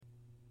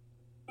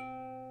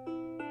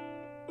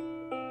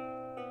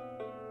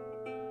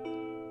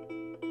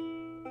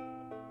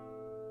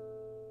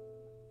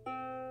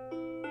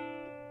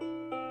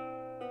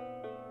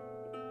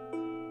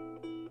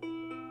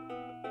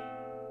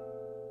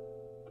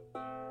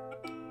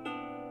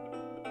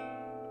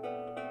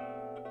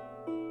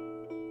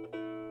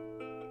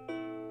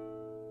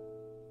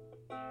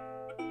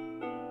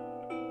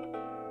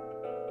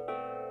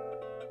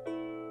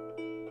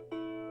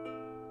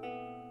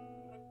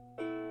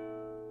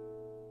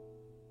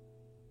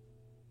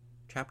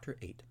Chapter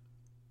 8.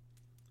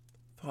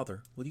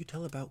 "Father, will you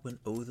tell about when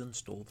Odin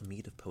stole the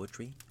mead of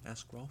poetry?"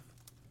 asked Rolf.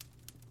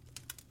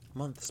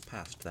 Months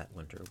passed that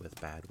winter with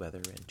bad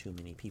weather and too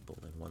many people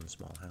in one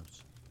small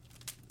house.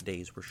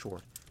 Days were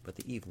short, but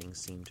the evenings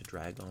seemed to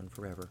drag on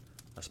forever,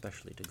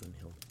 especially to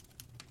Gunhild.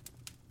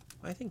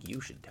 "I think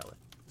you should tell it,"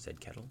 said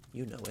Kettle.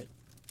 "You know it."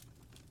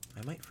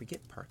 "I might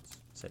forget parts,"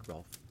 said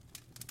Rolf.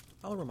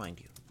 "I'll remind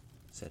you,"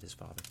 said his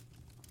father.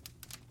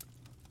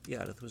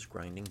 Jareth was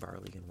grinding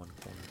barley in one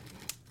corner.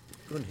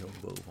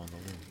 Gunhild wove on the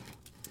loom.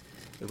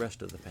 The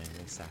rest of the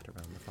family sat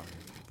around the fire,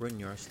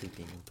 Brynjar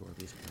sleeping in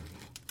Thorvi's arms.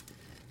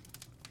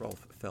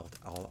 Rolf felt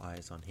all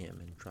eyes on him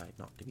and tried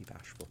not to be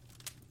bashful.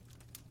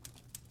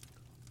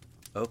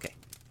 "Okay.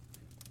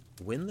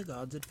 When the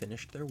gods had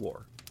finished their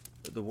war,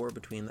 the war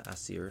between the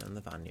Aesir and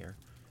the Vanir,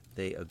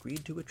 they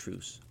agreed to a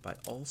truce by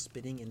all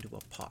spitting into a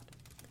pot,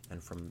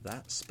 and from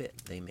that spit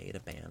they made a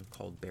band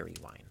called berry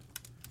wine.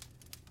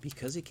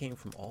 Because he came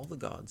from all the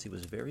gods, he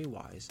was very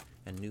wise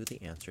and knew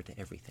the answer to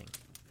everything.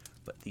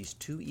 But these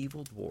two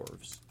evil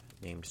dwarves,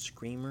 named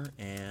Screamer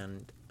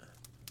and...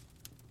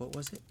 what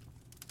was it?"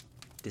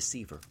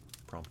 "Deceiver,"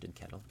 prompted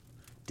Kettle.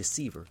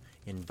 "Deceiver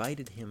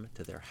invited him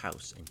to their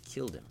house and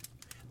killed him.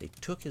 They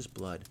took his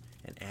blood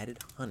and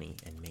added honey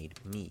and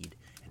made mead,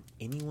 and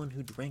anyone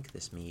who drank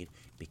this mead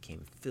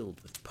became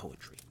filled with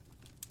poetry."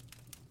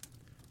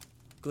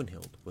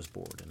 Gunhild was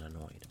bored and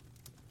annoyed.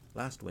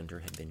 Last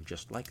winter had been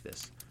just like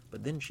this,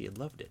 but then she had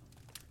loved it.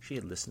 She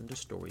had listened to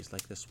stories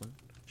like this one.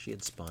 She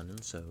had spun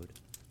and sewed.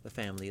 The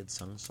family had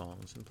sung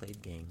songs and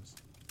played games.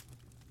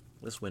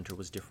 This winter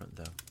was different,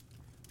 though.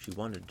 She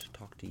wanted to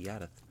talk to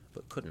Jareth,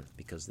 but couldn't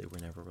because they were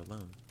never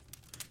alone.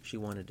 She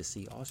wanted to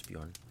see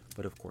Osbjorn,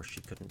 but of course she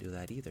couldn't do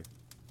that either.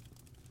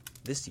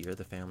 This year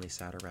the family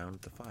sat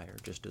around the fire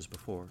just as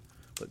before,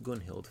 but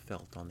Gunhild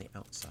felt on the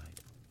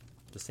outside.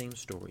 The same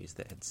stories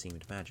that had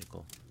seemed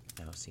magical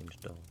now seemed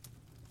dull.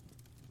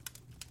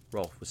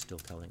 Rolf was still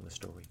telling the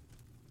story.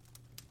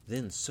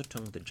 "Then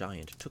Suttung the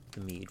giant took the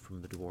mead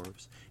from the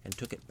dwarves and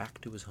took it back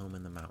to his home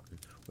in the mountain,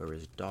 where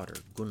his daughter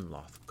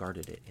Gunnloth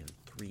guarded it in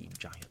 3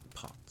 giant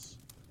pots.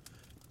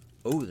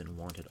 Odin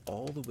wanted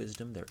all the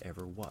wisdom there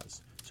ever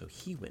was, so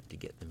he went to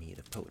get the mead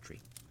of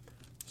poetry.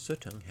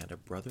 Suttung had a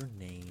brother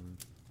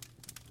named..."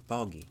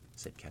 "Boggy,"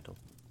 said Kettle.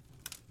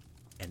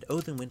 "And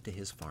Odin went to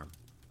his farm.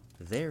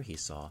 There he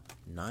saw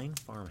 9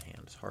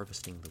 farmhands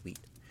harvesting the wheat,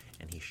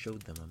 and he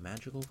showed them a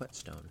magical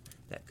whetstone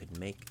that could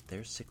make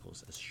their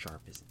sickles as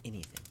sharp as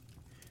anything.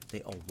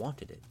 They all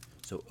wanted it,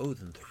 so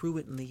Odin threw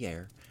it in the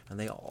air, and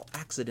they all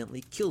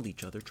accidentally killed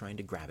each other trying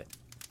to grab it."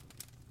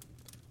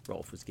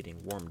 Rolf was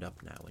getting warmed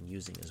up now and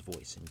using his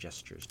voice and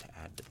gestures to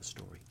add to the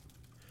story.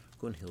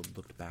 Gunhild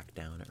looked back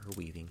down at her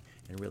weaving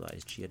and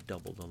realized she had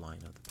doubled a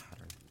line of the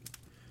pattern.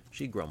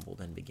 She grumbled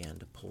and began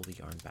to pull the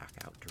yarn back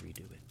out to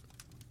redo it.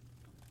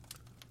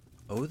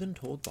 "Odin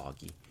told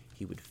Boggy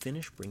he would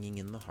finish bringing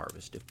in the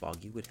harvest if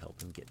Boggy would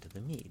help him get to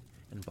the mead,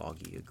 and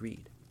Boggy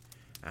agreed.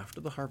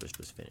 After the harvest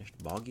was finished,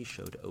 Boggy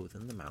showed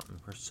Odin the mountain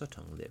where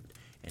Suttung lived,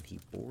 and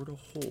he bored a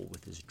hole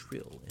with his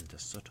drill into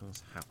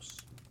Suttung's house.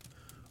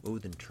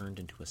 Odin turned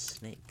into a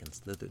snake and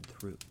slithered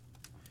through.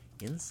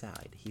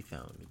 Inside he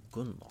found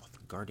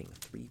Gunnloth guarding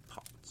 3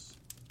 pots.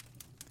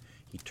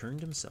 He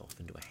turned himself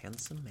into a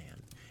handsome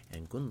man,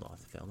 and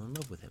Gunnloth fell in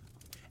love with him,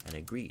 and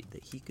agreed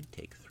that he could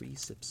take 3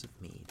 sips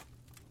of mead.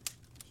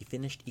 He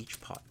finished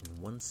each pot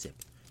in 1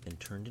 sip, then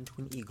turned into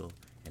an eagle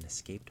and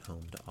escaped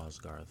home to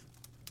Osgarth."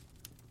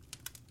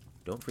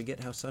 "Don't forget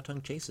how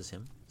Suttung chases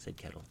him," said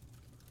Kettle.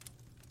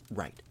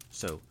 "Right,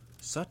 so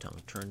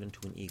Suttung turned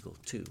into an eagle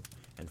too,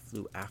 and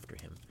flew after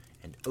him,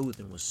 and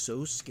Odin was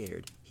so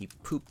scared he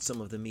pooped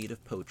some of the mead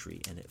of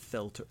poetry and it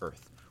fell to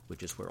earth,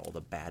 which is where all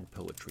the bad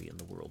poetry in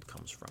the world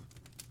comes from."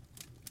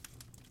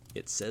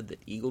 "It's said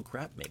that eagle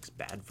crap makes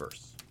bad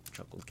verse,"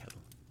 chuckled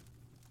Kettle.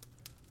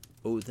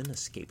 "Odin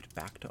escaped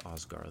back to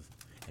Osgarth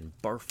and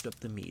barfed up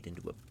the mead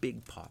into a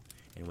big pot,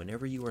 and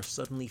whenever you are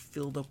suddenly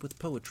filled up with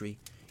poetry,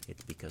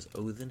 it's because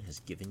Odin has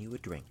given you a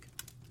drink."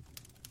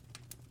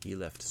 "He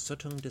left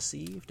Suttung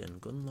deceived and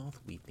Gunnloth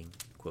weeping,"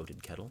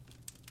 quoted Kettle.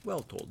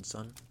 "Well told,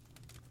 son."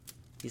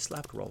 He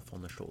slapped Rolf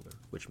on the shoulder,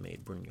 which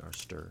made Brynjar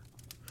stir.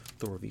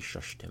 Thorvi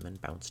shushed him and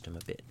bounced him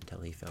a bit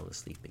until he fell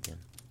asleep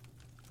again.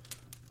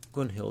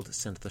 Gunhild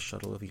sent the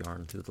shuttle of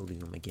yarn through the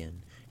loom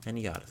again, and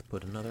Jareth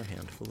put another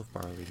handful of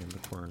barley in the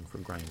quern for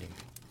grinding.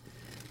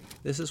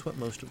 This is what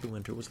most of the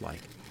winter was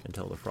like,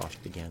 until the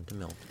frost began to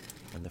melt,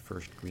 and the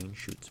first green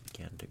shoots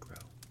began to grow.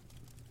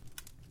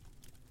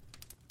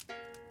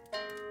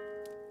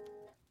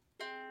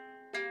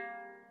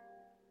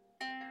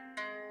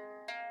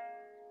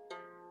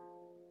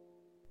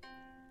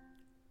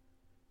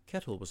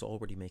 Kettle was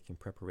already making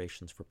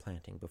preparations for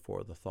planting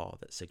before the thaw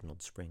that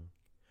signaled spring.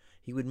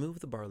 He would move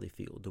the barley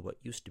field to what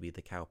used to be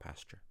the cow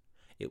pasture.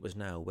 It was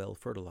now well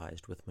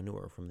fertilized with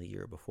manure from the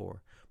year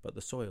before, but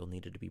the soil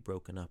needed to be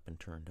broken up and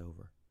turned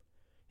over.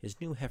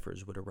 His new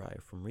heifers would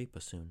arrive from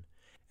Ripa soon,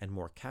 and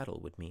more cattle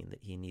would mean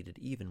that he needed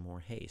even more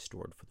hay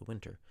stored for the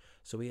winter,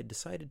 so he had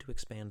decided to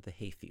expand the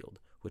hayfield,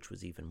 which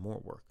was even more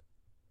work.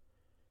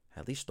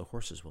 At least the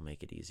horses will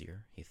make it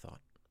easier, he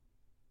thought.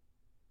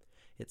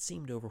 It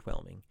seemed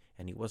overwhelming,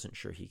 and he wasn't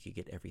sure he could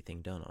get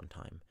everything done on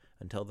time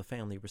until the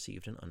family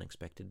received an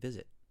unexpected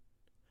visit.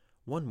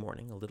 One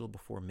morning, a little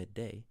before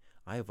midday,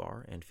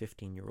 Ivar and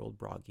 15-year-old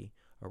Bragi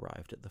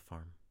arrived at the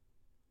farm.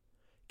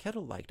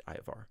 Kettle liked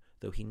Ivar,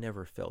 though he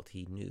never felt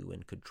he knew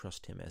and could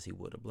trust him as he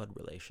would a blood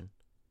relation.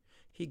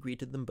 He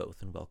greeted them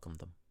both and welcomed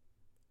them.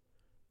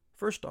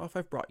 "First off,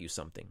 I've brought you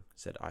something,"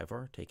 said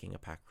Ivar, taking a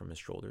pack from his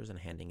shoulders and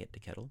handing it to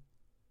Kettle.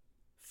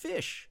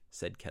 "Fish,"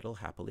 said Kettle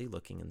happily,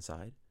 looking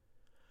inside.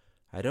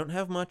 "I don't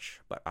have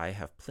much, but I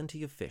have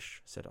plenty of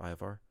fish," said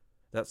Ivar.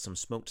 "That's some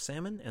smoked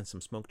salmon and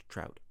some smoked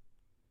trout."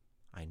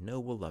 "I know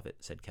we'll love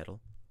it," said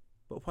Kettle.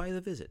 "But why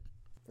the visit?"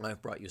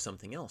 "I've brought you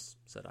something else,"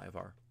 said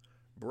Ivar.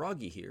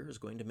 "Bragi here is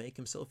going to make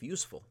himself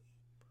useful.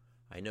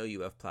 I know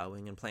you have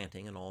plowing and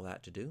planting and all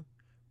that to do.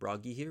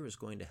 Bragi here is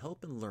going to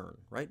help and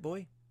learn, right,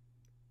 boy?"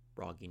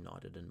 Bragi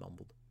nodded and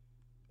mumbled.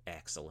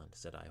 "Excellent,"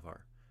 said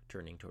Ivar,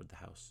 turning toward the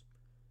house.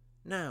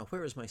 "Now,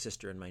 where is my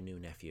sister and my new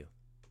nephew?"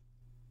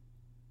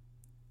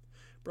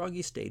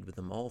 Bragi stayed with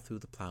them all through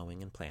the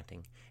plowing and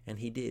planting, and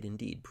he did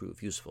indeed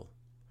prove useful.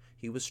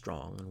 He was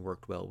strong and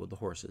worked well with the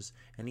horses,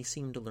 and he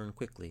seemed to learn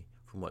quickly,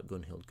 from what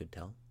Gunhild could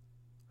tell.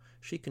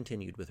 She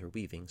continued with her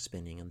weaving,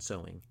 spinning, and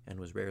sewing, and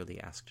was rarely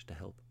asked to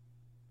help.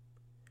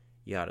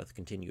 Jareth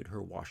continued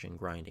her washing,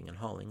 grinding, and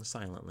hauling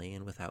silently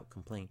and without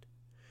complaint.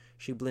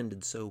 She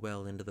blended so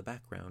well into the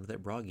background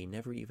that Bragi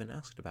never even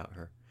asked about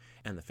her,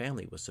 and the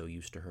family was so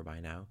used to her by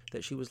now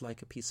that she was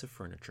like a piece of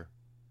furniture,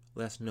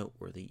 less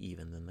noteworthy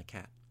even than the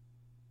cat.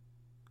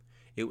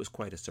 It was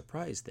quite a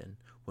surprise, then,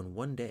 when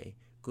one day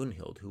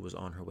Gunhild, who was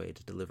on her way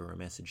to deliver a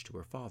message to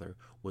her father,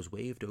 was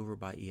waved over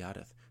by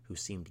Jareth, who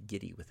seemed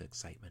giddy with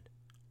excitement.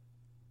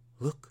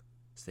 "Look,"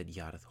 said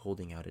Jareth,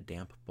 holding out a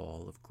damp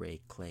ball of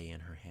gray clay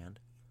in her hand.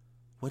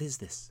 "What is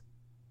this?"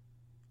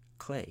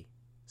 "Clay,"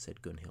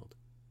 said Gunhild.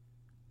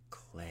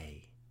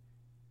 "Clay,"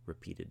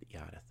 repeated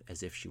Jareth,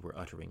 as if she were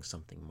uttering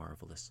something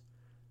marvelous.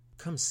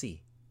 "Come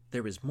see,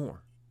 there is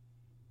more."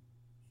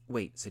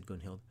 "Wait," said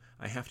Gunhild.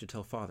 "I have to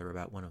tell father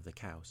about one of the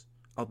cows.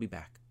 I'll be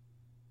back."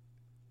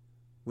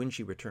 When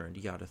she returned,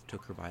 Jareth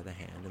took her by the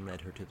hand and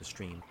led her to the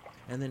stream,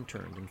 and then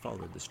turned and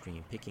followed the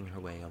stream, picking her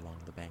way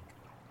along the bank.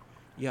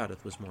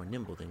 Jareth was more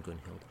nimble than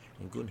Gunhild,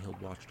 and Gunhild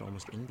watched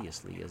almost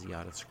enviously as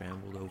Jareth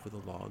scrambled over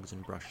the logs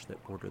and brush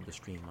that bordered the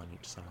stream on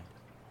each side.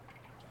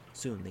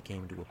 Soon they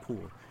came to a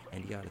pool,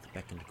 and Jareth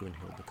beckoned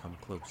Gunhild to come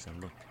close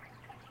and look.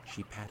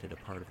 She patted a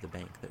part of the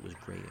bank that was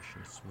grayish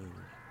and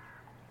smooth.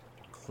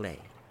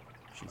 "Clay,"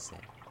 she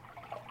said.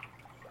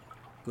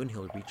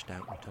 Gunhild reached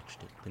out and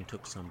touched it, then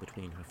took some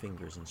between her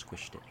fingers and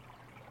squished it.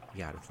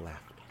 Jareth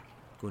laughed.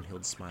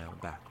 Gunhild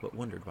smiled back, but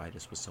wondered why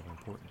this was so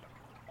important.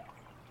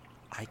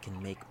 "I can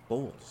make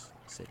bowls,"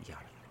 said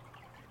Jareth.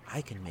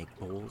 "I can make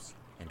bowls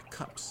and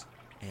cups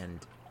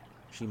and—"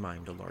 She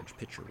mimed a large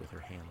pitcher with her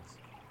hands.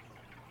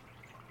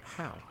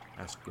 "How?"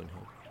 asked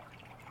Gunhild.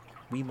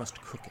 "We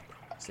must cook it,"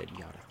 said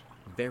Jareth.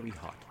 "Very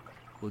hot.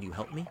 Will you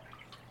help me?"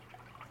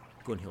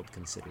 Gunhild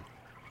considered.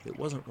 It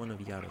wasn't one of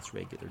Jareth's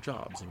regular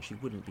jobs, and she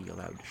wouldn't be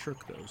allowed to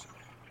shirk those.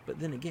 But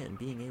then again,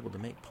 being able to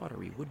make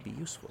pottery would be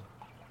useful.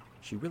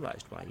 She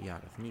realized why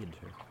Jareth needed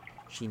her.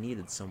 She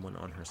needed someone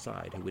on her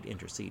side who would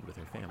intercede with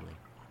her family.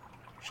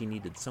 She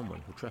needed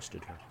someone who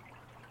trusted her.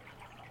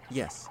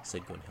 "Yes,"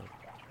 said Gunhild.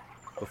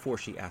 Before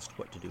she asked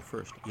what to do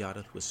first,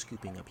 Jareth was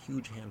scooping up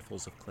huge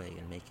handfuls of clay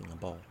and making a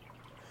ball.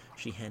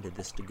 She handed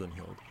this to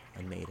Gunhild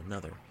and made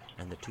another,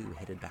 and the two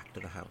headed back to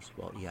the house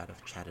while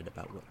Jareth chatted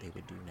about what they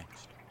would do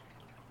next.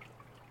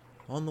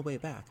 On the way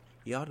back,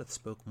 Jareth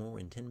spoke more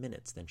in 10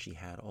 minutes than she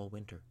had all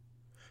winter.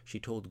 She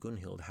told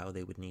Gunhild how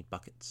they would need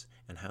buckets,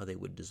 and how they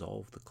would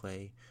dissolve the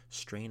clay,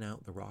 strain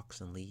out the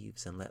rocks and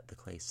leaves, and let the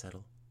clay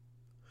settle.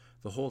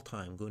 The whole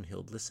time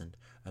Gunhild listened,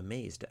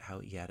 amazed at how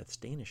Jareth's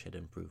Danish had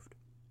improved.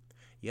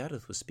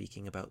 Jareth was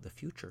speaking about the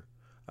future,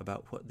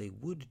 about what they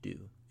would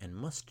do and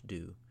must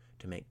do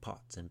to make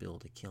pots and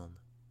build a kiln.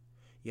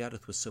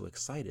 Jareth was so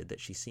excited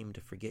that she seemed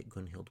to forget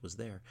Gunhild was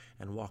there,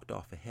 and walked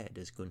off ahead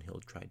as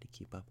Gunhild tried to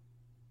keep up.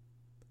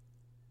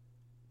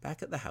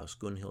 Back at the house,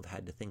 Gunhild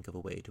had to think of a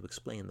way to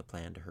explain the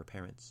plan to her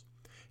parents.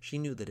 She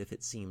knew that if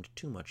it seemed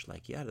too much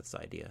like Jareth's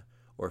idea,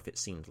 or if it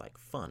seemed like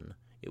fun,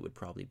 it would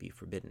probably be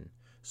forbidden.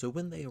 So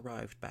when they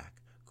arrived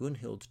back,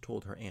 Gunhild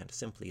told her aunt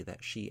simply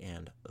that she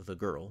and the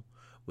girl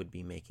would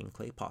be making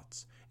clay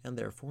pots, and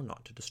therefore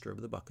not to disturb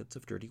the buckets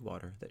of dirty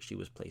water that she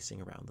was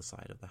placing around the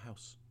side of the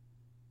house.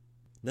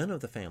 None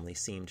of the family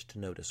seemed to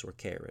notice or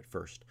care at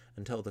first,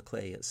 until the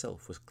clay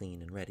itself was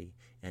clean and ready,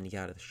 and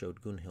Jareth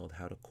showed Gunhild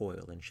how to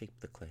coil and shape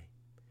the clay.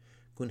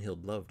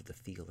 Gunhild loved the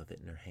feel of it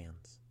in her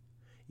hands.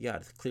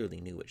 Jareth clearly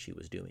knew what she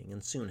was doing,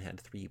 and soon had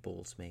 3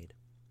 bowls made.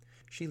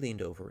 She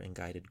leaned over and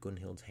guided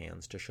Gunhild's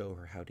hands to show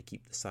her how to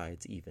keep the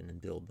sides even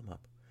and build them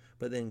up,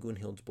 but then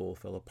Gunhild's bowl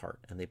fell apart,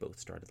 and they both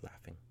started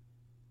laughing.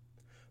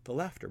 The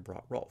laughter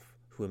brought Rolf,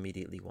 who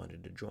immediately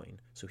wanted to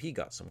join, so he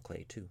got some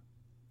clay too.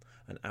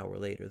 An hour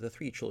later, the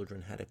 3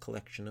 children had a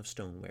collection of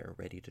stoneware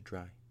ready to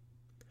dry.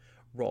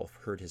 Rolf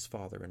heard his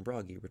father and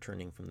Bragi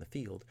returning from the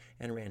field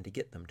and ran to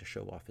get them to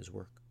show off his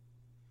work.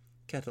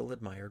 Kettle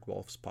admired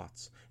Rolf's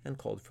pots and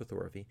called for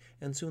Thorvi,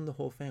 and soon the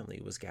whole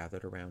family was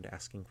gathered around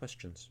asking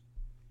questions.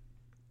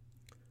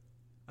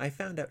 "I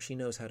found out she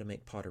knows how to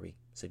make pottery,"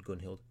 said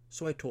Gunhild,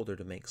 "so I told her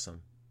to make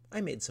some.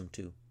 I made some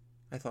too.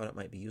 I thought it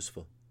might be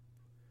useful."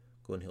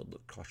 Gunhild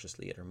looked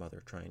cautiously at her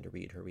mother, trying to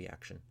read her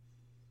reaction.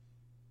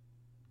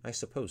 "I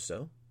suppose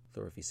so,"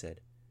 Thorvi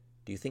said.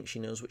 "Do you think she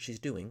knows what she's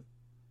doing?"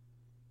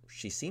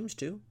 "She seems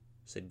to,"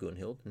 said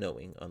Gunhild,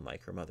 knowing,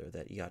 unlike her mother,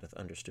 that Iareth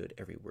understood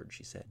every word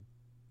she said.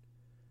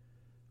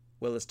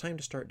 "Well, it's time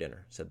to start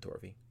dinner," said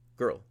Thorvi.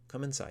 "Girl,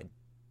 come inside."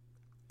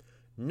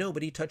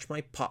 "Nobody touch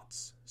my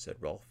pots,"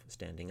 said Rolf,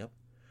 standing up.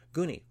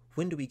 "Gunny,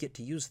 when do we get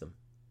to use them?"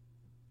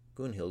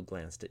 Gunhild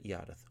glanced at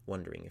Iareth,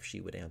 wondering if she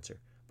would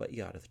answer, but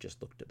Iareth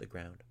just looked at the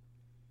ground.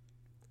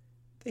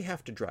 "They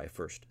have to dry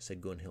first,"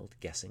 said Gunhild,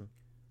 guessing.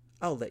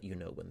 "I'll let you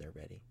know when they're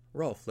ready."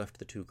 Rolf left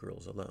the two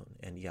girls alone,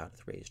 and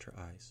Iareth raised her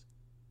eyes.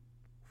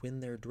 "When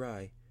they're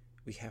dry,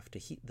 we have to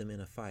heat them in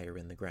a fire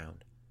in the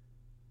ground.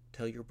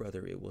 Tell your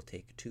brother it will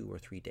take 2 or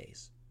 3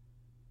 days."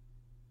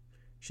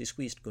 She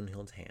squeezed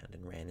Gunhild's hand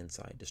and ran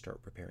inside to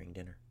start preparing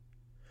dinner.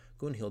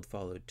 Gunhild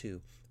followed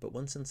too, but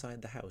once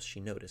inside the house she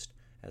noticed,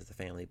 as the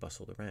family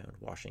bustled around,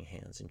 washing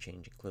hands and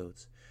changing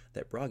clothes,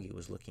 that Bragi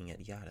was looking at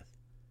Iareth.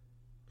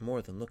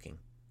 More than looking,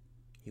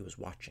 he was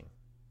watching.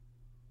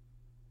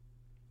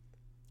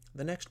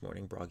 The next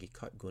morning Bragi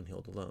caught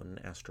Gunhild alone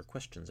and asked her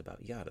questions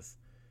about Iareth.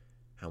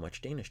 How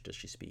much Danish does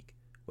she speak?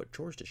 What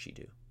chores does she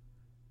do?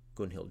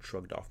 Gunhild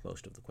shrugged off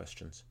most of the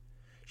questions.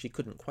 She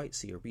couldn't quite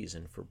see a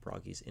reason for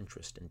Bragi's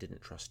interest and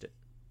didn't trust it.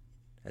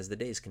 As the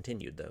days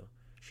continued, though,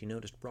 she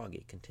noticed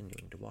Bragi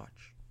continuing to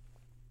watch.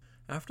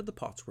 After the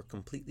pots were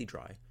completely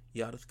dry,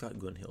 Iareth got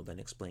Gunhild and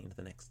explained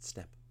the next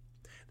step.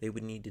 They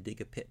would need to dig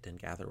a pit and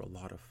gather a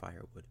lot of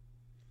firewood.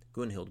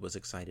 Gunhild was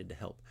excited to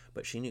help,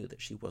 but she knew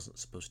that she wasn't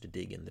supposed to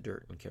dig in the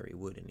dirt and carry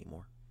wood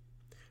anymore.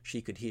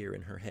 She could hear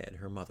in her head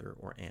her mother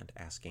or aunt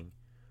asking,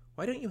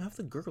 "Why don't you have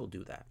the girl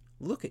do that?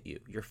 Look at you,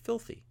 you're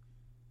filthy."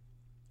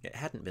 It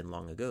hadn't been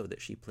long ago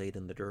that she played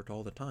in the dirt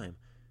all the time,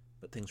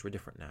 but things were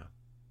different now.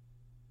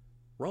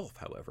 Rolf,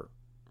 however,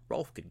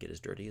 Rolf could get as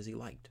dirty as he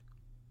liked.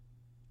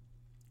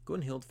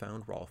 Gunhild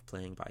found Rolf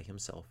playing by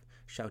himself,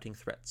 shouting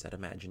threats at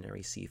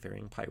imaginary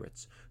seafaring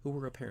pirates who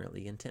were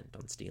apparently intent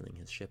on stealing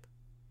his ship.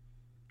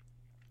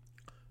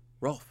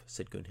 "Rolf,"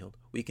 said Gunhild,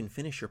 "we can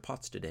finish your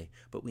pots today,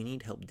 but we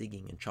need help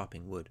digging and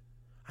chopping wood.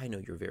 I know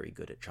you're very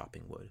good at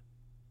chopping wood."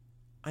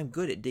 "I'm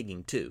good at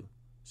digging, too,"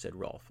 said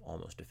Rolf,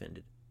 almost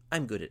offended.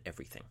 "I'm good at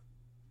everything."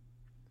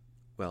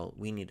 "Well,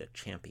 we need a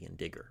champion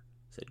digger,"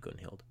 said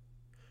Gunhild.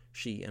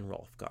 She and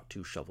Rolf got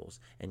 2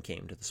 shovels and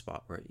came to the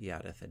spot where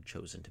Iareth had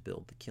chosen to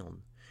build the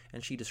kiln,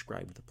 and she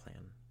described the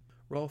plan.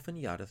 Rolf and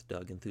Iareth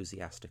dug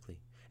enthusiastically,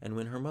 and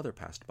when her mother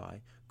passed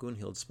by,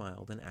 Gunhild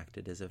smiled and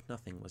acted as if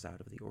nothing was out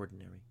of the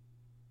ordinary.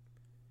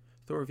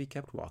 Thorvi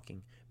kept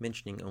walking,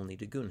 mentioning only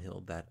to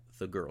Gunhild that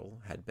the girl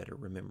had better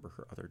remember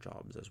her other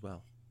jobs as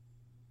well.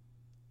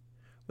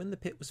 When the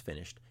pit was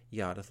finished,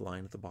 Iareth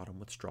lined the bottom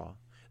with straw,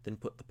 then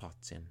put the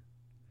pots in.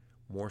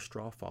 More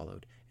straw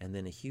followed, and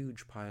then a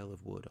huge pile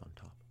of wood on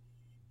top.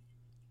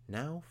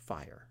 "Now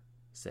fire,"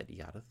 said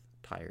Iareth,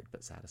 tired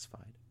but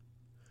satisfied.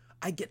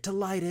 "I get to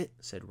light it,"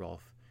 said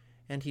Rolf,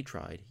 and he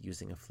tried,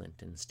 using a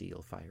flint and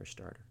steel fire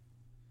starter.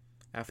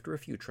 After a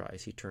few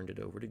tries, he turned it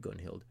over to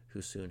Gunhild,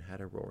 who soon had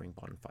a roaring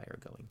bonfire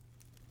going.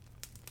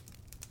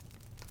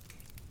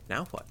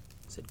 "Now what?"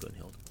 said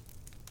Gunhild.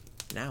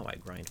 "Now I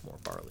grind more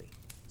barley,"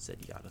 said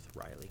Iareth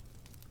wryly.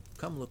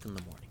 "Come look in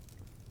the morning."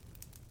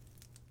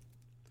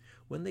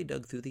 When they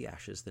dug through the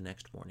ashes the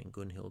next morning,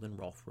 Gunhild and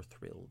Rolf were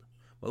thrilled.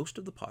 Most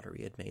of the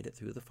pottery had made it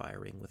through the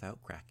firing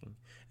without cracking,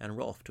 and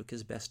Rolf took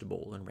his best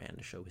bowl and ran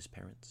to show his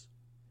parents.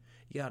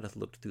 Iareth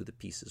looked through the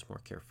pieces more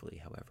carefully,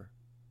 however.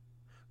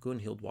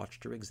 Gunhild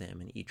watched her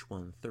examine each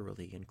one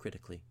thoroughly and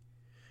critically.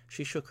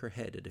 She shook her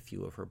head at a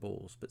few of her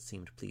bowls, but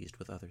seemed pleased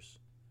with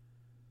others.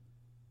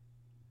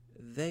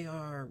 "They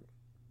are,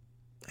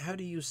 how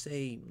do you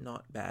say,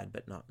 not bad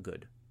but not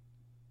good?"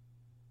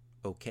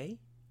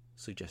 "Okay?"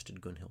 suggested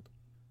Gunhild.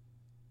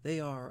 "They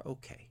are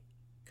okay,"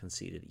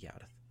 conceded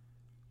Iareth.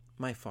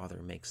 "My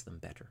father makes them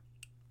better."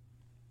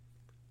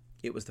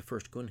 It was the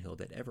first Gunhild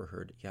had ever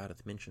heard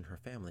Iareth mention her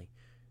family,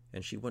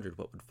 and she wondered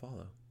what would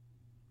follow.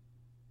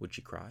 Would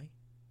she cry?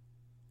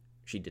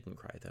 She didn't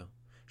cry, though.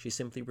 She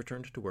simply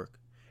returned to work,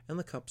 and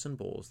the cups and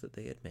bowls that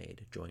they had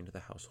made joined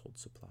the household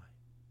supply.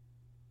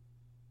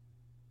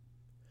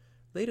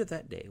 Later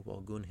that day,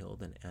 while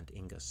Gunhild and Aunt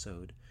Inga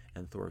sewed,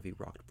 and Thorvi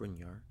rocked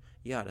Brynjar,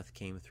 Iareth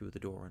came through the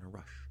door in a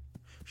rush.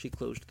 She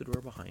closed the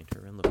door behind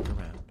her and looked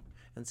around,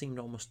 and seemed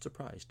almost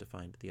surprised to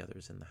find the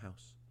others in the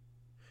house.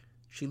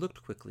 She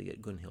looked quickly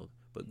at Gunhild,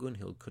 but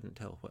Gunhild couldn't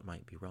tell what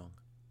might be wrong.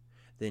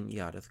 Then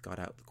Iareth got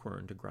out the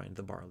quern to grind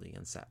the barley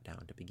and sat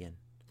down to begin.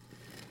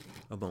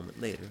 A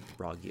moment later,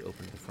 Bragi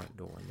opened the front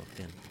door and looked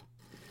in.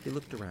 He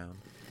looked around,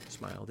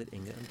 smiled at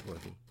Inga and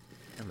Thorvi,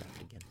 and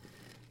left again.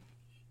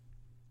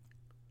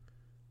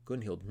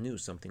 Gunhild knew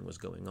something was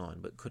going on,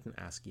 but couldn't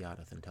ask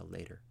Iadith until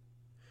later.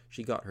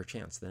 She got her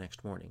chance the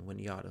next morning when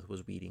Iadith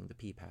was weeding the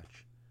pea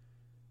patch.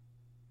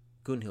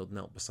 Gunhild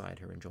knelt beside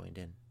her and joined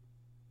in.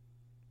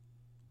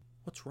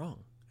 "What's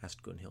wrong?"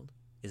 asked Gunhild.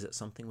 "Is it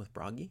something with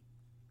Bragi?"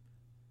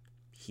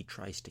 "He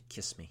tries to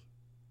kiss me,"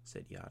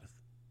 said Iadith.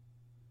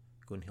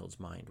 Gunhild's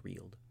mind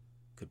reeled.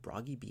 Could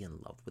Bragi be in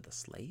love with a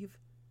slave?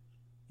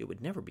 It would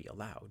never be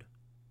allowed.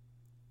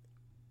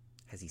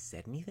 "Has he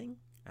said anything?"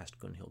 asked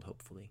Gunhild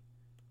hopefully.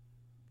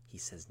 "He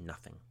says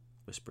nothing,"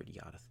 whispered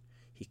Iadith.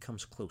 "He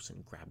comes close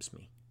and grabs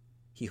me.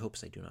 He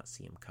hopes I do not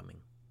see him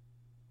coming."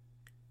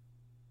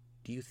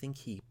 "Do you think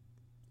he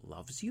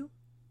loves you?"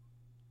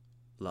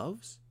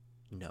 "Loves?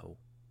 No.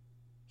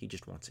 He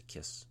just wants a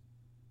kiss."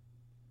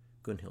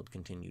 Gunhild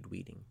continued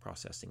weeding,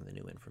 processing the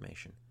new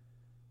information.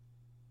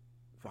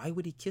 "Why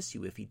would he kiss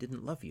you if he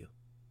didn't love you?"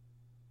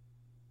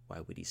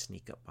 "Why would he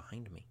sneak up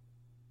behind me?"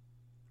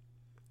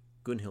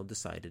 Gunhild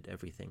decided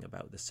everything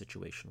about this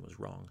situation was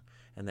wrong,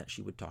 and that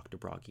she would talk to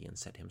Bragi and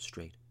set him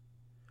straight.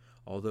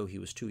 Although he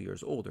was 2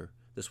 years older,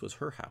 this was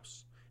her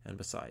house, and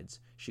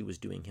besides, she was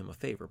doing him a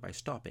favor by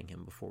stopping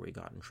him before he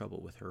got in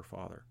trouble with her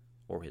father,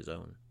 or his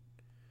own.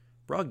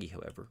 Bragi,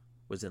 however,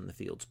 was in the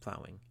fields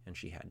plowing, and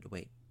she had to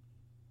wait.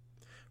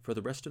 For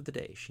the rest of the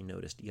day, she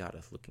noticed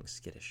Iadith looking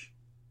skittish.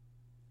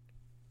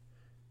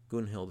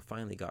 Gunhild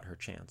finally got her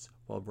chance,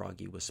 while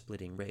Bragi was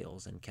splitting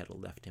rails and Kettle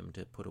left him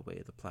to put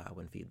away the plow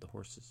and feed the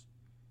horses.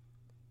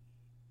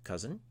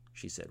 "Cousin,"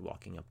 she said,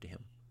 walking up to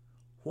him,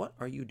 "what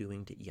are you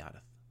doing to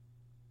Iadith?"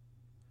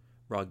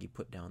 Bragi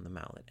put down the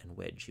mallet and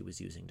wedge he was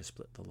using to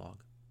split the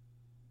log.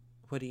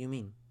 "What do you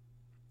mean?"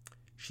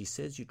 "She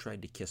says you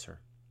tried to kiss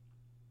her."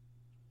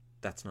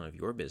 "That's none of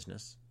your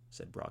business,"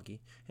 said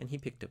Bragi, and he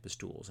picked up his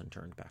tools and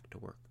turned back to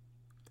work.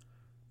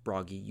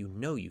 "Bragi, you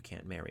know you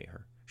can't marry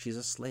her. She's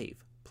a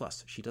slave.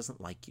 Plus, she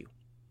doesn't like you."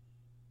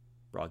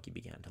 Bragi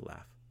began to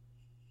laugh.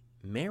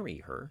 "Marry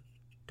her?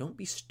 Don't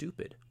be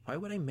stupid. Why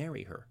would I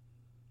marry her?"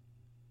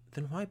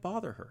 "Then why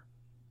bother her?"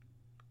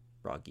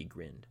 Bragi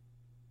grinned.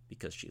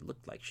 "Because she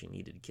looked like she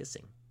needed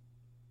kissing."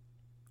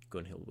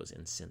 Gunhild was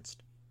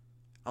incensed.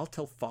 "I'll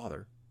tell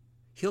father.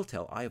 He'll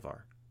tell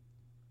Ivar."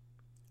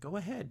 "Go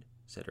ahead,"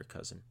 said her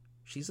cousin.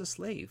 "She's a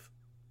slave.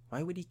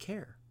 Why would he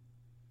care?"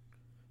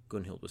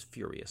 Gunhild was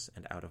furious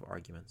and out of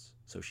arguments,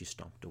 so she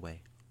stomped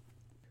away.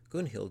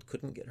 Gunhild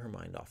couldn't get her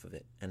mind off of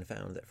it, and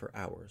found that for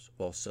hours,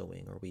 while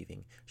sewing or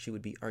weaving, she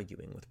would be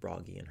arguing with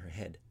Bragi in her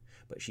head,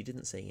 but she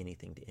didn't say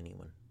anything to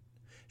anyone.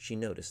 She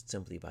noticed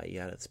simply by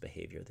Iadith's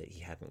behavior that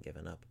he hadn't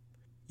given up.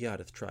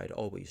 Iadith tried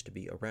always to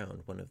be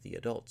around one of the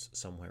adults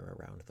somewhere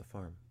around the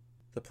farm.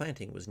 The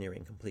planting was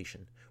nearing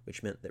completion,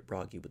 which meant that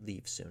Bragi would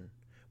leave soon,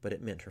 but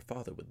it meant her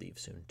father would leave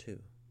soon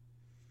too.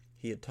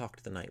 He had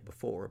talked the night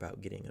before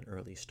about getting an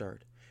early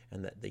start,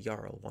 and that the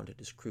Jarl wanted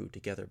his crew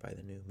together by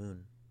the new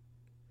moon.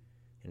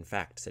 "In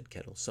fact," said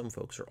Kettle, "some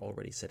folks are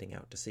already setting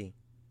out to sea.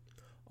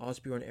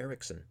 Osbjorn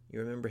Eriksson, you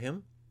remember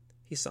him?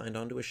 He signed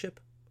onto a ship.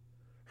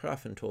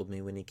 Hrafn told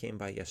me when he came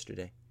by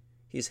yesterday.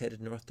 He's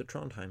headed north to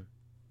Trondheim."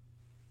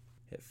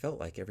 It felt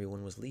like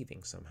everyone was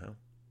leaving somehow,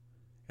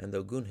 and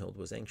though Gunhild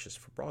was anxious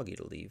for Bragi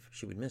to leave,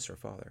 she would miss her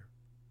father.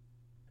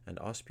 And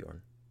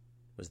Osbjorn,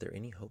 was there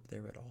any hope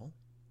there at all?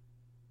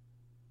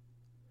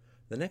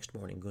 The next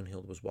morning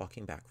Gunhild was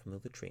walking back from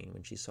the latrine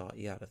when she saw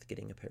Iadith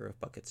getting a pair of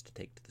buckets to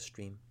take to the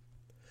stream.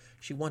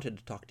 She wanted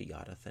to talk to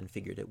Iadith and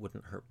figured it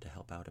wouldn't hurt to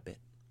help out a bit.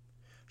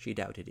 She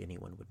doubted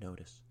anyone would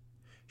notice.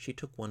 She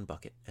took one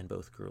bucket, and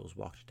both girls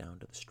walked down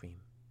to the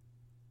stream.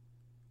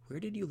 "Where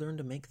did you learn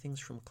to make things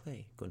from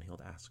clay?"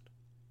 Gunhild asked.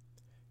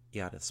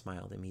 Iadith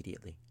smiled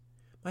immediately.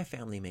 "My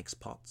family makes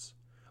pots.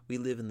 We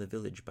live in the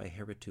village by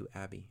Heritu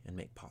Abbey and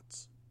make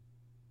pots."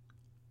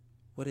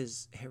 "What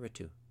is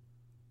Heritu?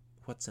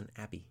 What's an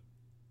abbey?"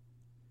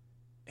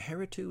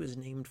 "Heritu is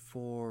named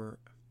for...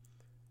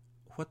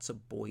 What's a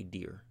boy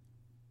deer?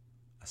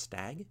 A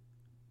stag?"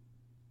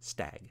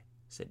 "Stag,"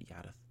 said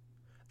Iadith.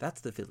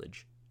 "That's the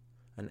village.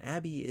 An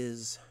abbey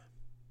is...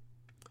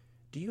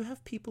 Do you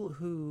have people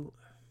who..."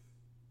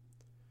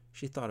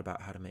 She thought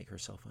about how to make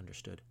herself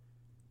understood.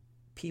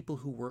 "People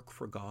who work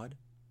for God?"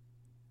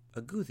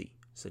 "A guthi,"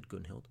 said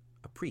Gunhild.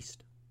 "A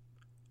priest."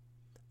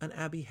 "An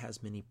abbey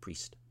has many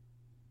priests."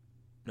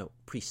 "No,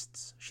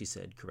 priests," she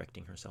said,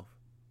 correcting herself.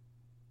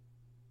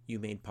 "You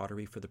made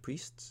pottery for the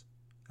priests?"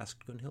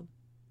 asked Gunhild.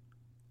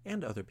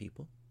 "And other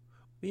people.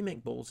 We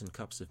make bowls and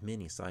cups of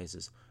many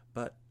sizes,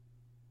 but..."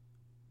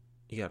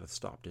 Iadith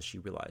stopped as she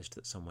realized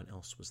that someone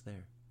else was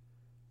there.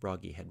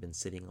 Bragi had been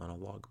sitting on a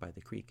log by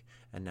the creek,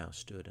 and now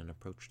stood and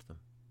approached them.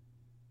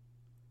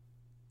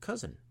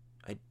 "Cousin,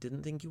 I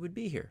didn't think you would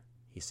be here,"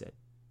 he said.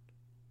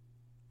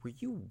 "Were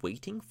you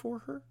waiting for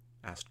her?"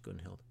 asked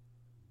Gunhild.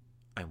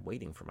 "I'm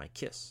waiting for my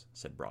kiss,"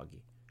 said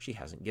Bragi. "She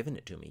hasn't given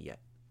it to me yet."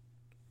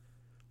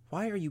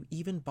 "Why are you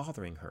even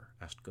bothering her?"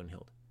 asked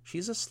Gunhild.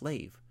 "She's a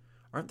slave.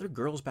 Aren't there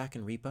girls back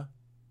in Ripa?"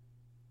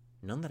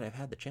 "None that I've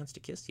had the chance to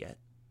kiss yet,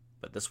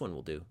 but this one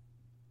will do."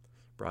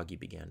 Bragi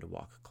began to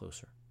walk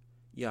closer.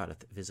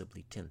 Iadith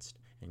visibly tensed,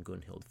 and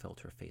Gunhild felt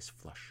her face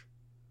flush.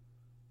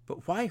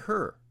 "But why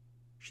her?"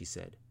 she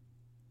said.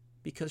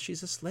 "Because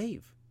she's a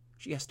slave.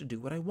 She has to do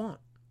what I want."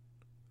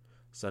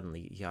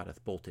 Suddenly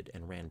Iareth bolted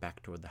and ran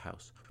back toward the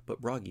house,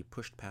 but Bragi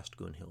pushed past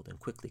Gunhild and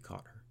quickly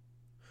caught her.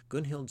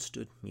 Gunhild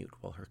stood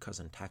mute while her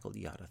cousin tackled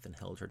Iareth and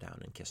held her down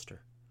and kissed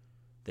her.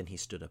 Then he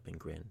stood up and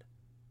grinned.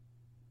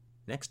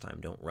 "Next time,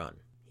 don't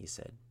run," he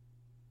said.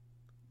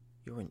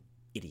 "You're an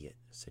idiot,"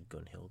 said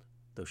Gunhild,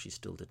 though she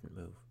still didn't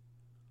move.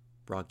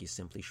 Bragi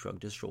simply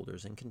shrugged his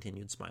shoulders and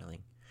continued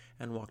smiling,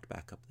 and walked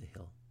back up the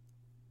hill.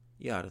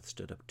 Iareth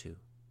stood up too,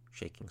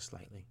 shaking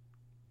slightly.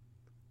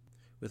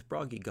 With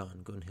Bragi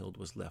gone, Gunhild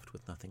was left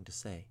with nothing to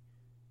say.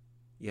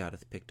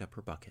 Iareth picked up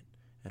her bucket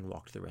and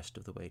walked the rest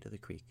of the way to the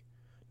creek,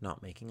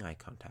 not making eye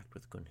contact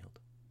with Gunhild.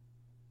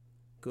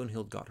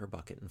 Gunhild got her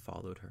bucket and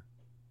followed her.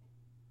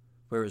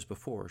 Whereas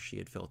before she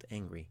had felt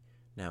angry,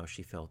 now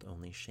she felt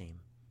only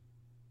shame.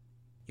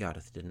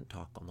 Iareth didn't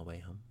talk on the way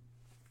home.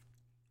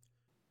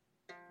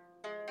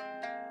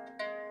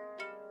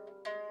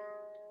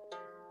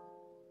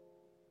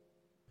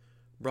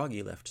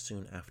 Bragi left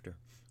soon after,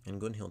 and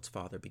Gunhild's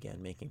father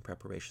began making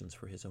preparations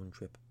for his own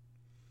trip.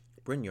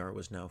 Brynjar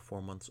was now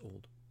 4 months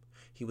old.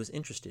 He was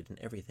interested in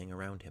everything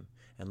around him,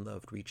 and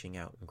loved reaching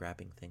out and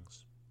grabbing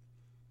things.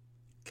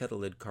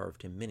 Kettle had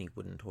carved him many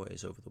wooden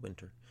toys over the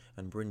winter,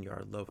 and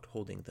Brynjar loved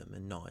holding them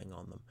and gnawing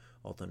on them,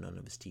 although none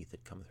of his teeth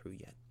had come through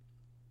yet.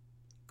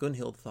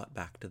 Gunhild thought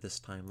back to this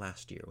time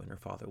last year when her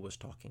father was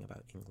talking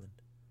about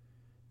England.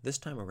 This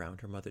time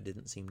around her mother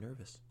didn't seem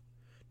nervous.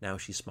 Now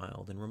she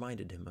smiled and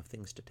reminded him of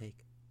things to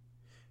take.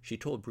 She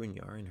told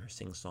Brynjar in her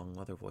sing-song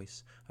mother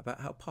voice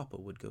about how Papa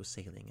would go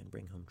sailing and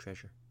bring home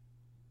treasure.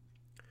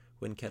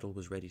 When Kettle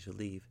was ready to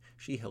leave,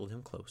 she held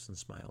him close and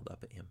smiled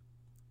up at him.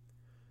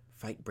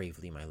 "Fight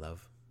bravely, my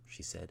love,"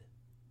 she said.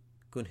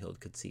 Gunhild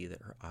could see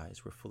that her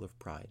eyes were full of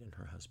pride in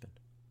her husband.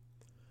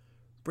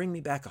 "Bring me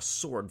back a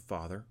sword,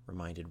 father,"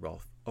 reminded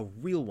Rolf. "A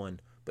real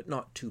one, but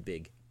not too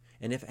big.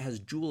 And if it has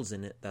jewels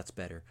in it, that's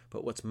better,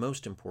 but what's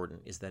most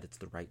important is that it's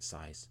the right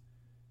size.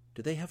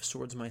 Do they have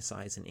swords my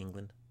size in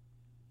England?"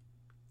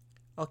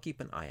 "I'll keep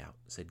an eye out,"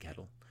 said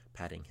Kettle,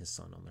 patting his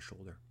son on the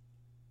shoulder.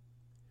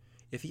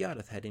 If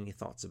Iareth had any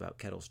thoughts about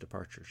Kettle's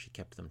departure, she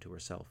kept them to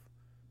herself.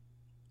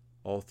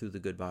 All through the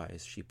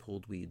goodbyes, she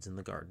pulled weeds in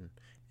the garden,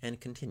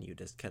 and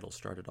continued as Kettle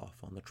started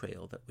off on the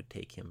trail that would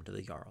take him to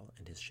the Jarl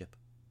and his ship.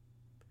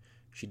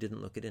 She didn't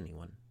look at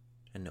anyone,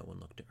 and no one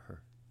looked at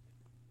her.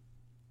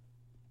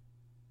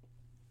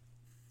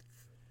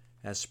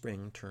 As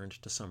spring turned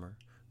to summer,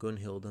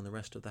 Gunhild and the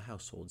rest of the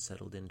household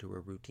settled into a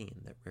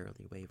routine that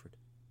rarely wavered.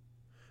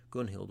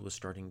 Gunhild was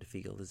starting to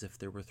feel as if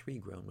there were 3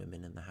 grown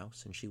women in the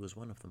house, and she was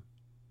one of them.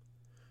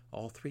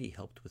 All 3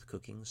 helped with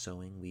cooking,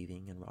 sewing,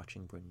 weaving, and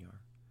watching Brynjar.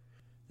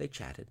 They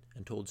chatted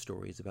and told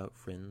stories about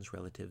friends,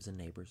 relatives, and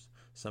neighbors,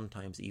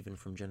 sometimes even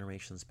from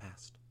generations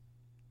past.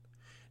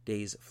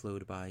 Days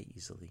flowed by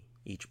easily,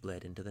 each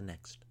bled into the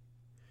next.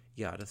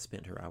 Iareth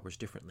spent her hours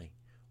differently,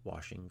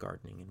 washing,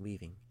 gardening, and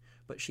weaving,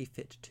 but she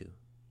fit too.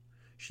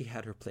 She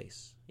had her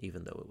place,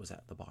 even though it was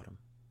at the bottom.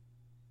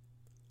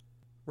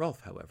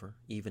 Rolf, however,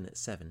 even at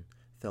 7,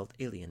 felt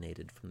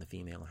alienated from the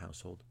female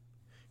household.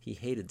 He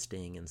hated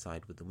staying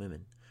inside with the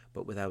women,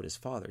 but without his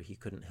father he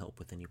couldn't help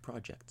with any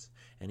projects,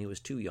 and he was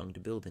too young to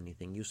build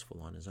anything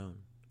useful on his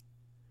own.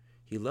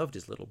 He loved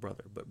his little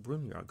brother, but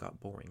Brynjar got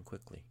boring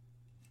quickly.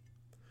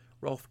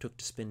 Rolf took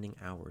to spending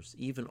hours,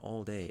 even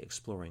all day,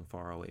 exploring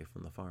far away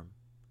from the farm.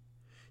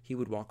 He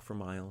would walk for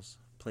miles,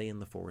 play in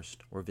the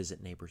forest, or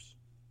visit neighbors.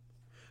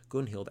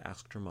 Gunhild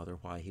asked her mother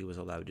why he was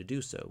allowed to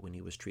do so when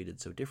he was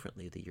treated so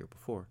differently the year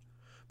before,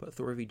 but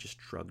Thorvi just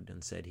shrugged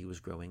and said he was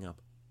growing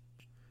up.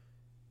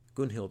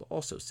 Gunhild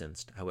also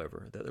sensed,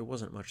 however, that there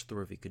wasn't much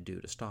Thorvi could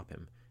do to stop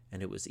him,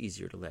 and it was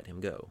easier to let him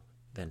go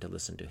than to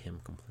listen to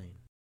him complain.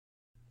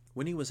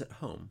 When he was at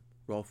home,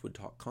 Rolf would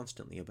talk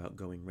constantly about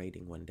going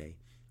raiding one day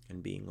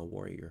and being a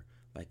warrior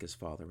like his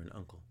father and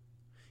uncle.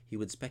 He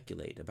would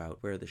speculate about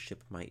where the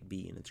ship might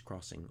be in its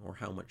crossing, or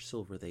how much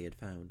silver they had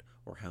found,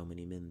 or how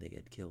many men they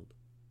had killed.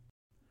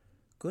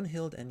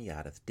 Gunhild and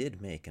Iareth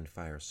did make and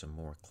fire some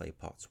more clay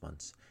pots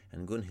once,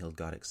 and Gunhild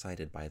got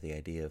excited by the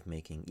idea of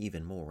making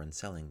even more and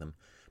selling them,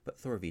 but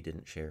Thorvi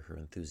didn't share her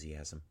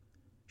enthusiasm.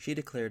 She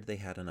declared they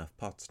had enough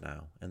pots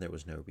now, and there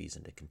was no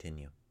reason to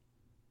continue.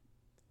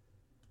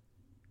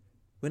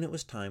 When it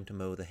was time to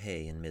mow the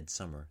hay in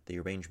midsummer, the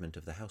arrangement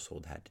of the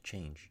household had to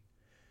change.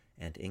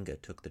 Aunt Inga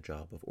took the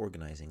job of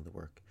organizing the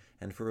work,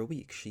 and for a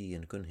week she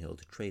and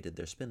Gunhild traded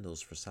their spindles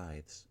for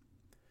scythes.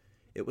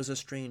 It was a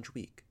strange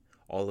week.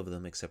 All of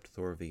them except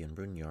Thorvi and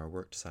Brynjar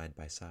worked side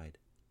by side.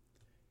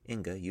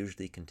 Inga,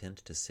 usually content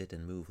to sit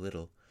and move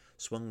little,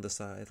 swung the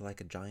scythe like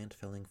a giant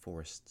felling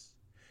forests.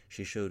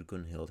 She showed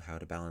Gunhild how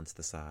to balance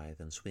the scythe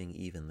and swing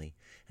evenly,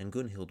 and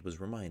Gunhild was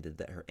reminded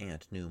that her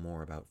aunt knew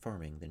more about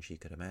farming than she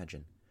could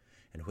imagine,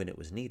 and when it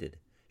was needed,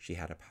 she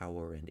had a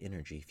power and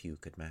energy few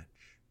could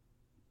match.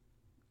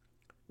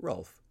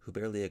 Rolf, who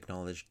barely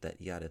acknowledged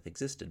that Iareth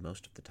existed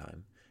most of the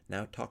time,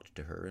 now talked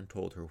to her and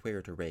told her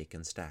where to rake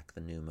and stack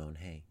the new mown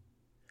hay.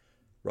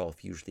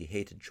 Rolf usually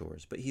hated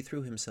chores, but he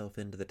threw himself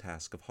into the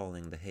task of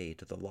hauling the hay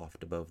to the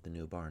loft above the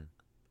new barn.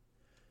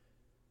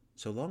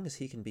 So long as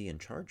he can be in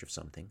charge of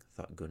something,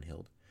 thought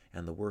Gunhild,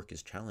 and the work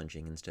is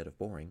challenging instead of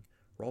boring,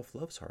 Rolf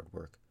loves hard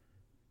work.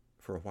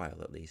 For a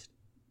while, at least.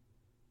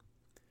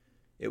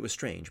 It was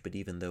strange, but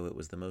even though it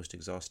was the most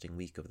exhausting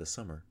week of the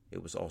summer,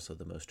 it was also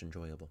the most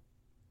enjoyable.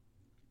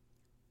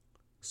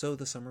 So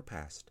the summer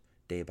passed,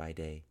 day by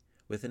day,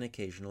 with an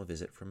occasional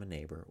visit from a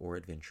neighbor or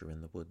adventure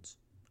in the woods.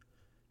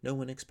 No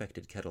one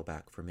expected Kettle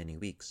back for many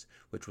weeks,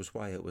 which was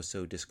why it was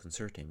so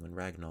disconcerting when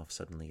Ragnolf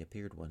suddenly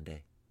appeared one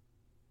day.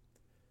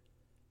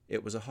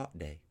 It was a hot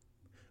day.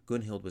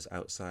 Gunhild was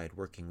outside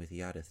working with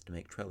Yadith to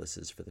make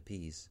trellises for the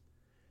peas.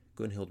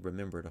 Gunhild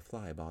remembered a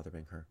fly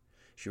bothering her.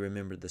 She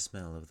remembered the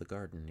smell of the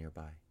garden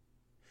nearby.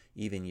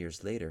 Even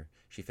years later,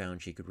 she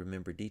found she could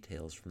remember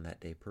details from that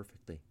day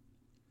perfectly.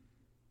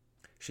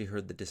 She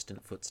heard the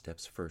distant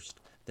footsteps first,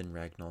 then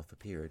Ragnolf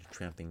appeared,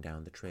 tramping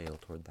down the trail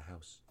toward the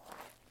house.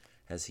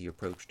 As he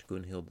approached,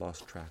 Gunhild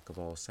lost track of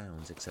all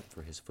sounds except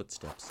for his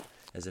footsteps,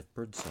 as if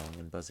birdsong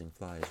and buzzing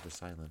flies were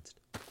silenced.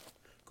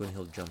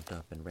 Gunhild jumped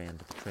up and ran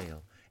to the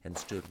trail, and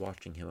stood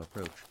watching him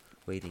approach,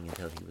 waiting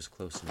until he was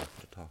close enough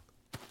to talk.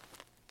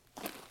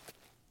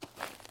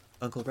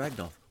 "Uncle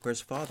Ragnolf,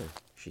 where's father?"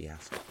 she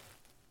asked.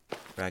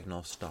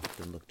 Ragnolf stopped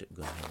and looked at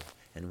Gunhild,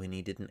 and when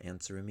he didn't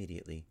answer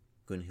immediately,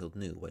 Gunhild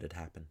knew what had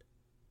happened.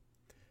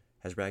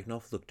 As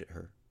Ragnolf looked at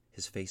her,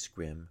 his face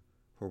grim,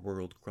 her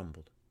world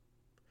crumbled.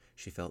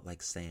 She felt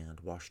like sand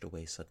washed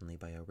away suddenly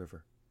by a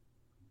river.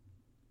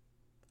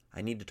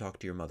 "I need to talk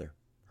to your mother,"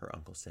 her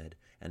uncle said,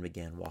 and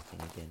began walking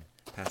again,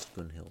 past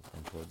Gunhild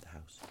and toward the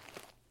house.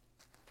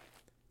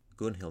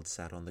 Gunhild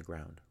sat on the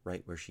ground,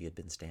 right where she had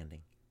been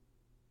standing.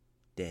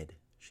 Dead,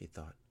 she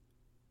thought.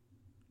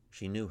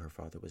 She knew her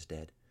father was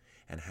dead,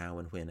 and how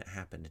and when it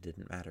happened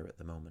didn't matter at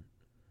the moment.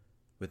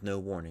 With no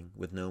warning,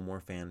 with no more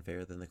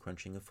fanfare than the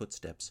crunching of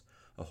footsteps,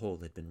 a hole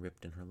had been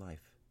ripped in her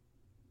life.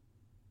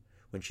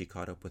 When she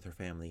caught up with her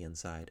family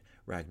inside,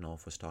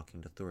 Ragnolf was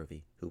talking to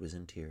Thorvi, who was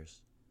in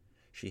tears.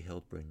 She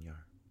held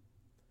Brynjar.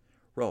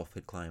 Rolf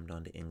had climbed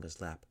onto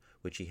Inga's lap,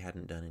 which he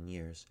hadn't done in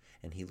years,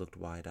 and he looked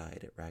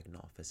wide-eyed at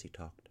Ragnolf as he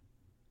talked.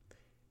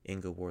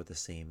 Inga wore the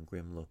same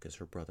grim look as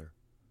her brother,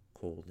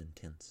 cold and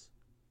tense.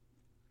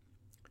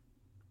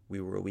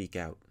 "We were a week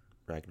out,"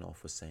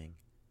 Ragnolf was saying.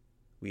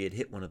 "We had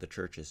hit one of the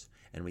churches,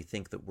 and we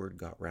think that word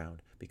got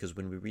round, because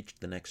when we reached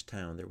the next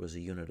town there was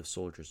a unit of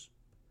soldiers.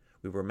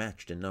 We were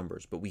matched in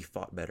numbers, but we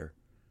fought better.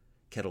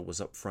 Kettle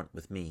was up front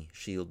with me,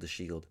 shield to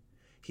shield.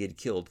 He had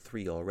killed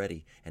 3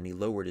 already, and he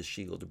lowered his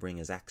shield to bring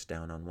his axe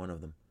down on one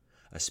of them.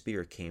 A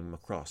spear came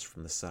across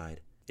from the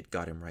side. It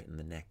got him right in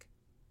the neck.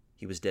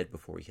 He was dead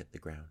before he hit the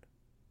ground."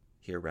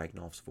 Here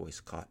Ragnolf's voice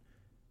caught,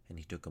 and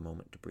he took a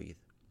moment to breathe.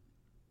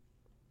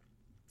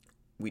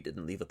 "We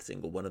didn't leave a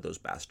single one of those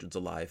bastards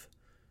alive.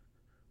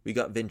 We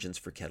got vengeance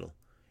for Kettle,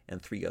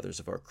 and 3 others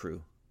of our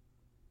crew."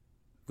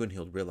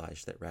 Gunhild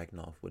realized that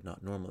Ragnolf would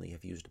not normally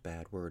have used a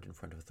bad word in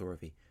front of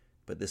Thorvi,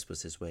 but this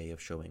was his way of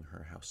showing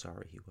her how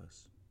sorry he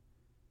was.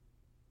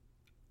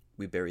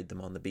 "We buried them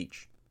on the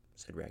beach,"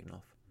 said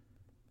Ragnolf,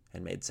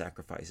 "and made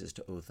sacrifices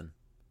to Odin.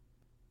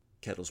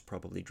 Kettle's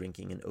probably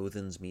drinking in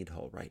Odin's mead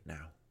hall right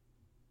now."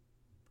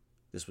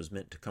 This was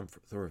meant to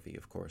comfort Thorvi,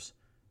 of course,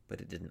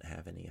 but it didn't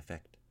have any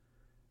effect.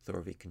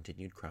 Thorvi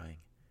continued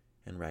crying,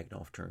 and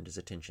Ragnolf turned his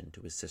attention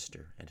to his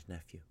sister and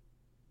nephew.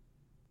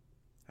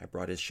 "I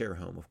brought his share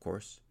home, of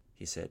course,"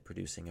 he said,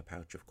 producing a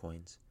pouch of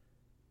coins.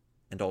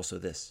 "And also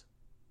this."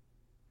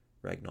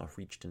 Ragnolf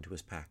reached into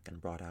his pack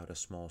and brought out a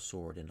small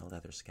sword in a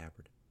leather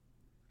scabbard.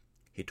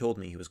 "He told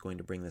me he was going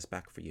to bring this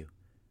back for you.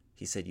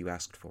 He said you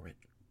asked for it."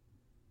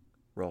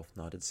 Rolf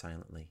nodded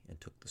silently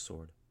and took the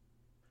sword.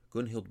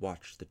 Gunhild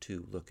watched the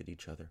two look at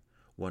each other,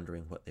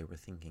 wondering what they were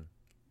thinking.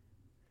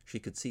 She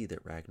could see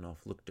that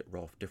Ragnolf looked at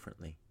Rolf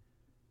differently,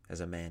 as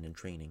a man in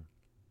training,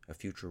 a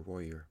future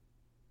warrior.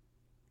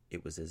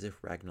 It was as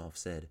if Ragnolf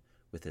said,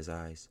 with his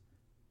eyes,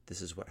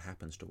 "This is what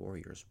happens to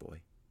warriors,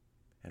 boy,"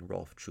 and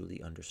Rolf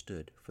truly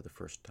understood for the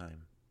first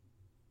time.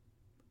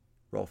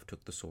 Rolf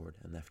took the sword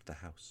and left the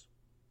house.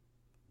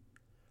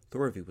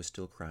 Thorvi was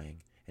still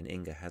crying, and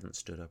Inga hadn't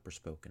stood up or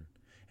spoken,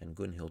 and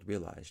Gunhild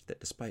realized that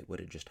despite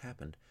what had just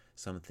happened,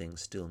 some things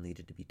still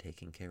needed to be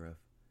taken care of.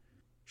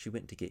 She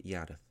went to get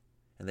Yadith,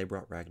 and they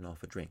brought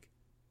Ragnolf a drink,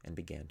 and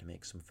began to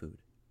make some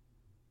food.